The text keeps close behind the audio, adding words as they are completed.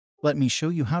Let me show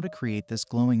you how to create this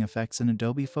glowing effects in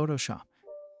Adobe Photoshop.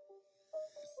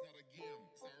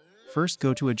 First,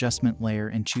 go to Adjustment Layer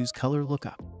and choose Color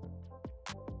Lookup.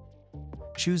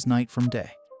 Choose Night from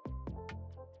Day.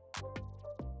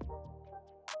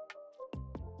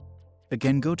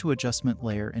 Again, go to Adjustment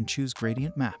Layer and choose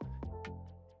Gradient Map.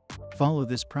 Follow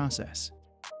this process.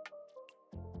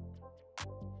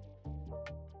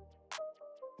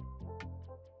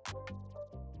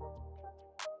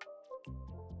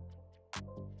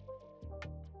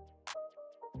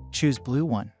 Choose Blue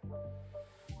 1.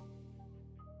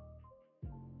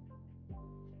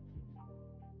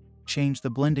 Change the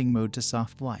blending mode to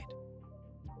soft light.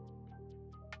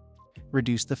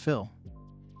 Reduce the fill.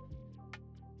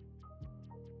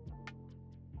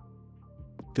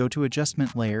 Go to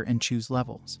Adjustment Layer and choose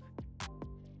Levels.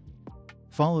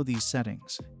 Follow these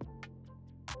settings.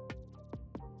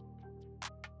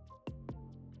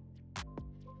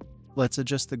 Let's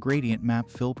adjust the gradient map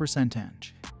fill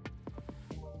percentage.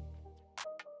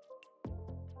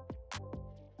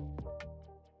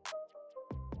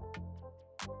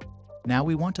 Now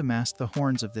we want to mask the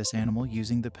horns of this animal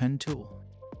using the pen tool.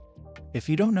 If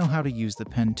you don't know how to use the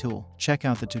pen tool, check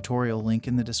out the tutorial link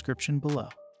in the description below.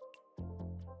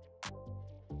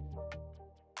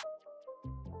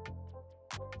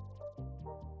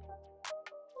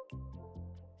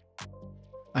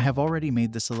 I have already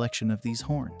made the selection of these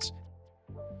horns.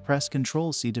 Press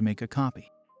Ctrl+C to make a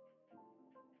copy.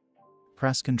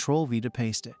 Press Ctrl+V to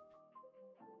paste it.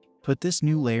 Put this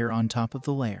new layer on top of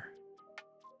the layer.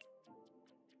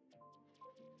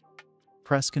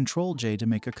 Press Ctrl+J to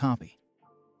make a copy.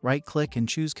 Right-click and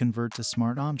choose Convert to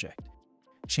Smart Object.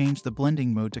 Change the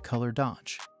blending mode to Color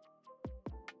Dodge.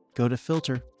 Go to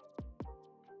Filter,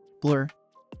 Blur,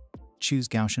 choose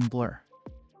Gaussian Blur.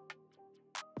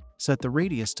 Set the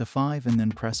radius to 5 and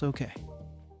then press OK.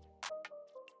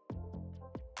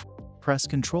 Press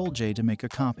Ctrl+J to make a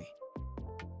copy.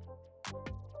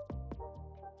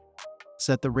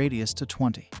 Set the radius to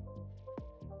 20.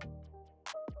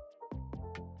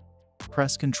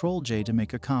 Press Ctrl+J to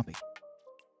make a copy.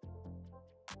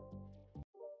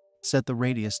 Set the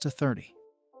radius to 30.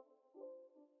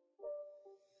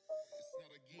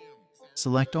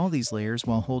 Select all these layers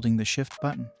while holding the Shift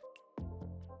button.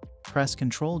 Press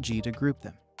Ctrl+G to group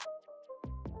them.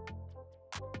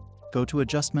 Go to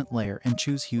Adjustment Layer and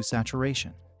choose Hue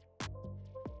Saturation.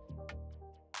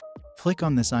 Click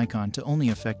on this icon to only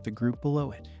affect the group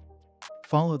below it.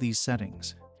 Follow these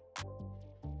settings.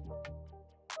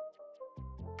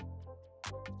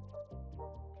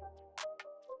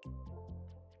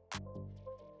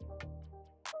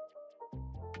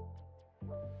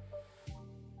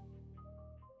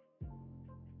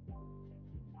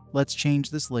 Let's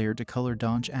change this layer to Color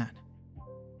Dodge Add.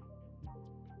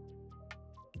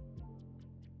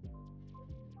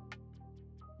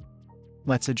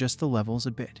 Let's adjust the levels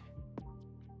a bit.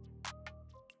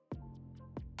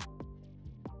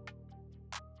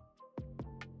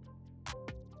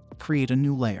 Create a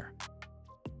new layer.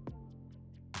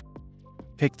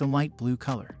 Pick the light blue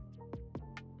color.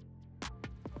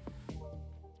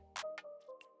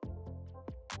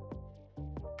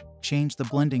 Change the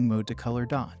blending mode to Color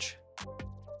Dodge.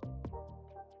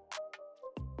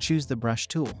 Choose the Brush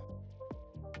tool.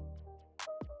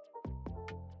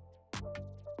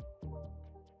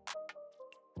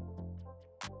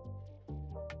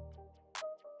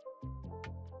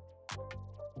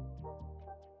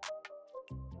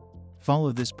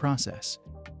 Follow this process.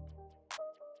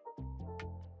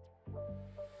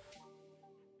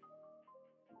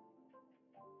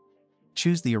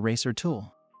 Choose the Eraser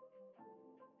tool.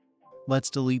 Let's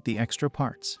delete the extra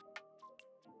parts.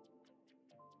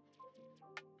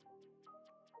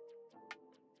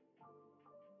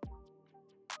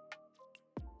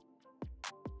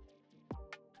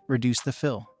 Reduce the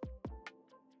fill.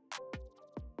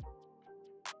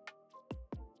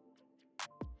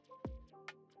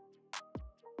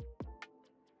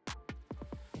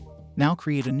 Now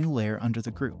create a new layer under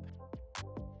the group.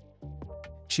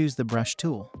 Choose the Brush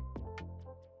tool.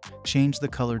 Change the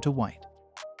color to white.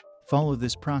 Follow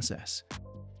this process.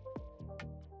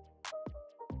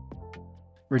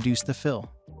 Reduce the fill.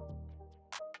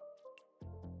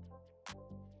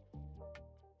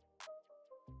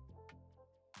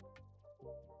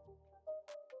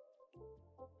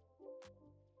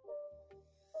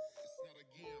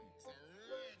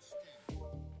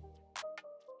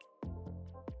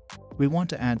 We want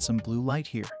to add some blue light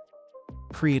here.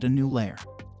 Create a new layer.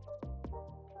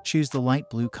 Choose the light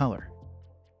blue color.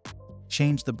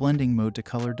 Change the blending mode to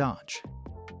Color Dodge.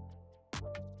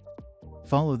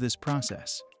 Follow this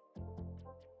process.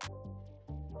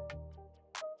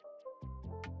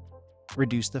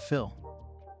 Reduce the fill.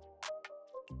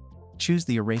 Choose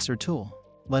the eraser tool.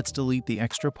 Let's delete the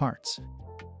extra parts.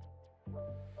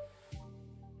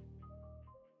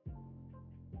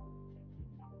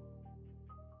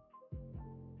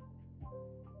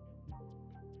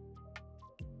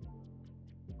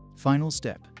 Final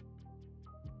step.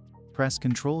 Press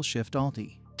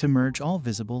Ctrl-Shift-Alt-E to merge all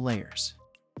visible layers.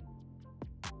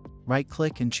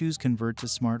 Right-click and choose Convert to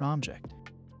Smart Object.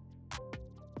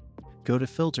 Go to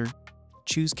Filter,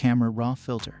 choose Camera Raw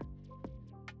Filter.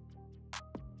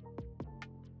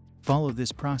 Follow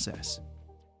this process.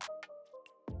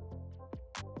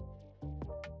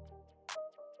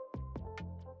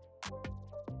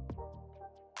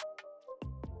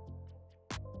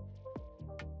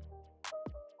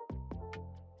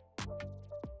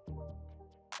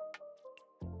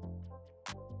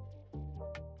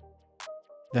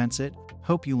 That's it.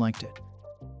 Hope you liked it.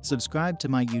 Subscribe to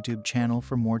my YouTube channel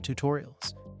for more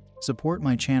tutorials. Support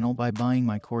my channel by buying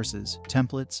my courses,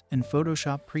 templates, and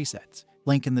Photoshop presets.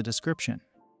 Link in the description.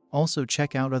 Also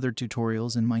check out other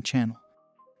tutorials in my channel.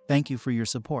 Thank you for your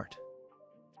support.